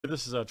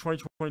This is a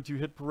 2022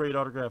 Hit Parade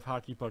Autograph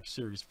Hockey Puck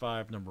Series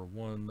 5, number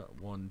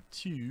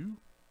 112.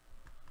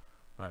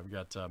 All right, we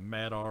got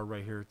Matt R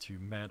right here to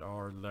Matt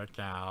R. Look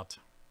out.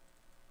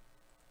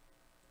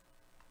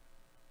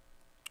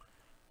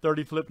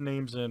 30 flip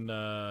names and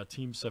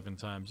team 7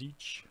 times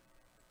each.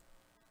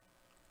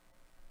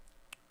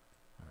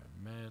 All right,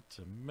 Matt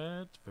to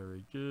Matt.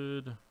 Very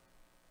good.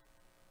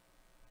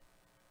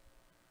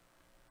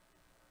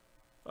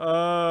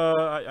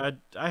 I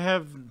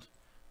have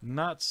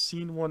not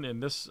seen one in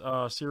this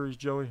series,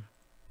 Joey.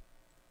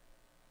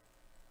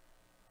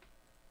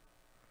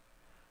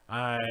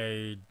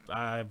 I've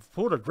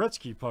pulled a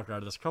Gretzky puck out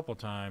of this a couple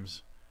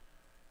times,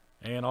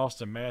 and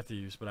Austin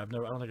Matthews, but I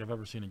don't think I've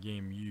ever seen a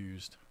game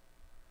used.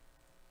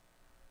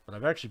 But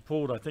I've actually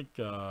pulled, I think,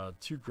 2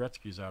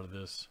 Gretzkys out of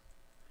this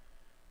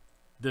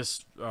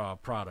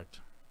product,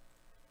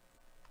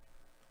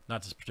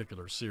 not this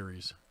particular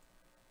series.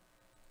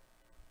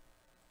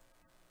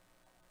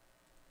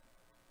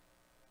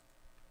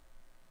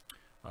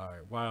 All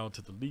right, Wild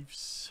to the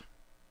Leafs.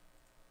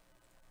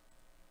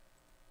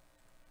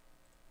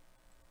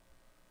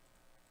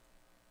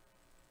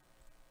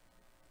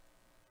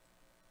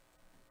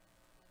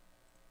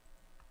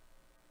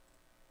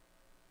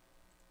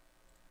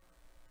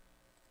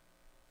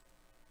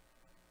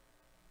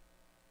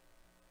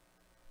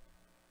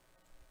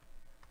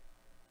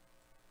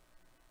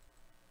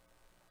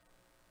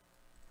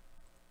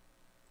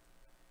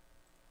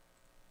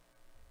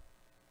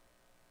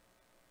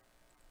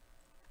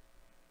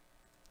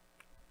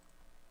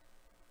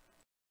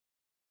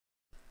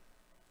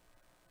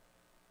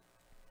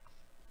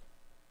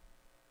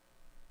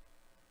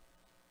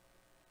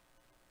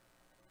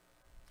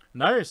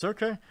 Nice,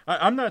 okay.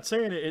 I'm not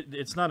saying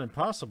it's not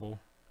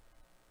impossible.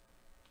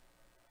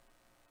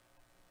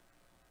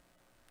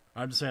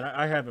 I'm just saying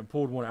I haven't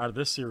pulled one out of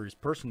this series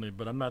personally,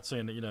 but I'm not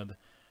saying that, you know,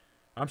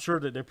 I'm sure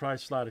that they probably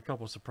slide a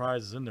couple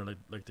surprises in there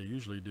like they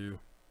usually do.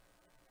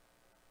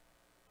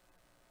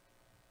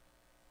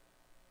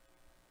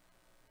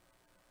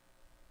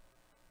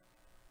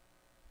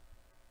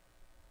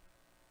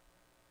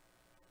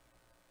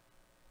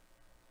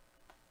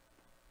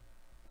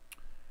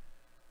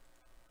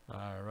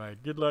 All right,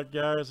 good luck,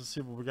 guys. Let's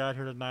see what we got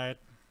here tonight.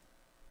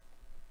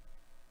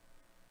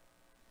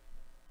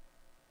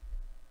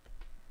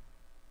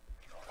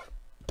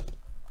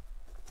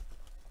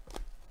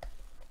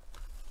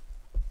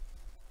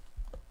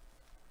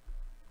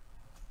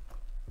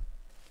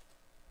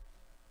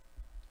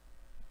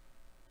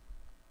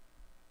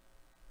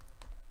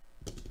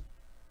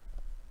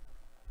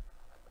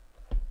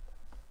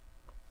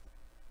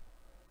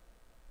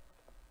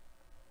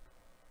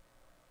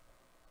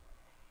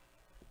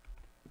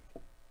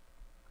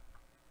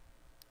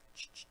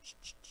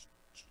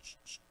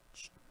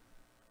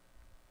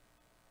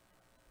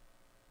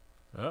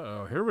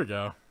 Uh-oh, here we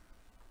go.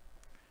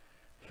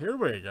 Here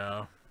we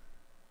go.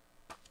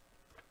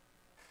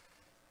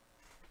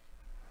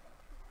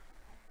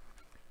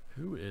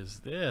 Who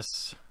is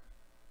this?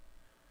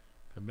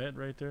 Commit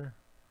right there.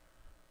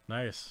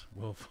 Nice.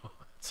 Wolf.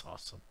 That's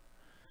awesome.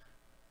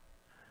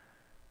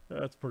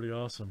 That's pretty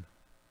awesome.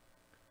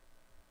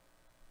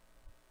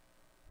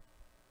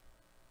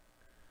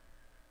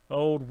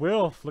 Old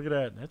Wilf. Look at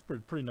that.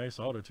 That's pretty nice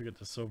auto to get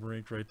the silver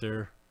ink right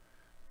there.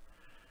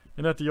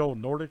 Isn't that the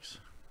old Nordics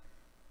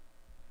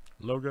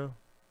logo?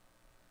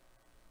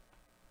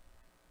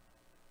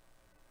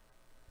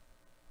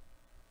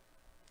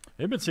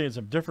 They've been seeing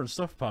some different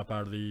stuff pop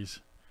out of these.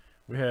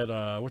 We had,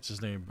 what's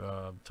his name?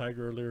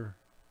 Tiger earlier.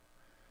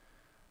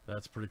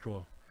 That's pretty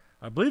cool.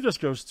 I believe this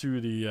goes to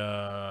the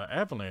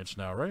Avalanche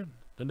now, right?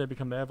 Didn't they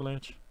become the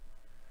Avalanche?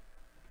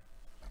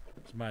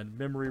 Is my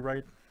memory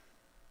right?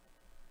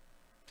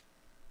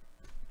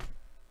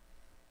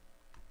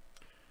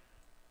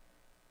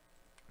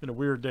 Been a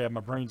weird day.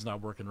 My brain's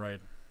not working right.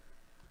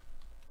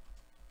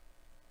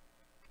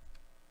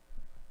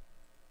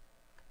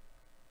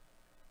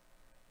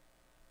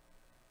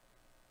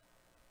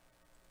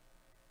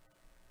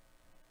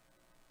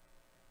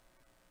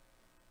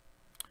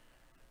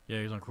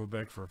 Yeah, he's on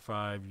Quebec for a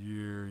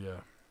 5-year, yeah.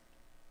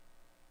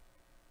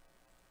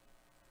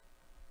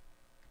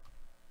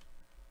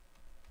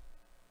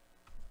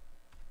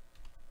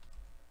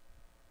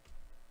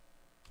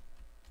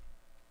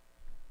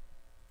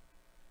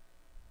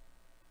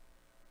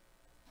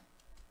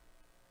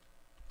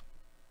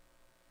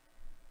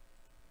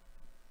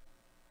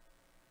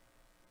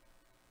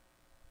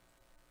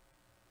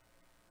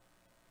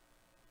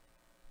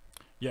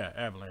 Yeah,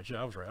 Avalanche.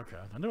 Yeah, I was right. Okay,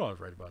 I knew I was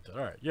right about that.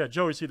 All right. Yeah,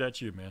 Joey, see,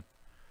 that's you, man.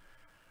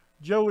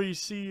 Joey,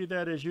 see,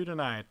 that is you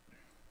tonight.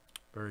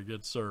 Very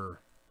good, sir.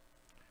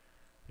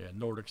 Yeah,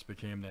 Nordics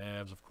became the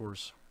Avs, of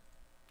course.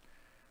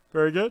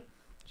 Very good.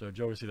 So,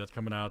 Joey, see, that's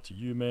coming out to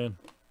you, man.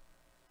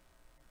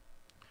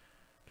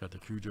 Got the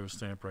Cujo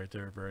stamp right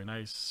there. Very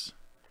nice.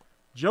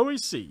 Joey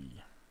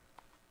C.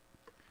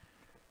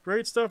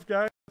 Great stuff,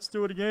 guys. Let's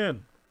do it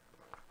again.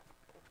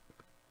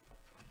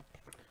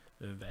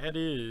 That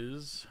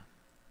is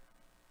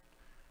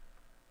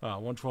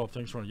 112.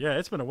 Thanks for, yeah,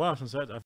 it's been a while since I've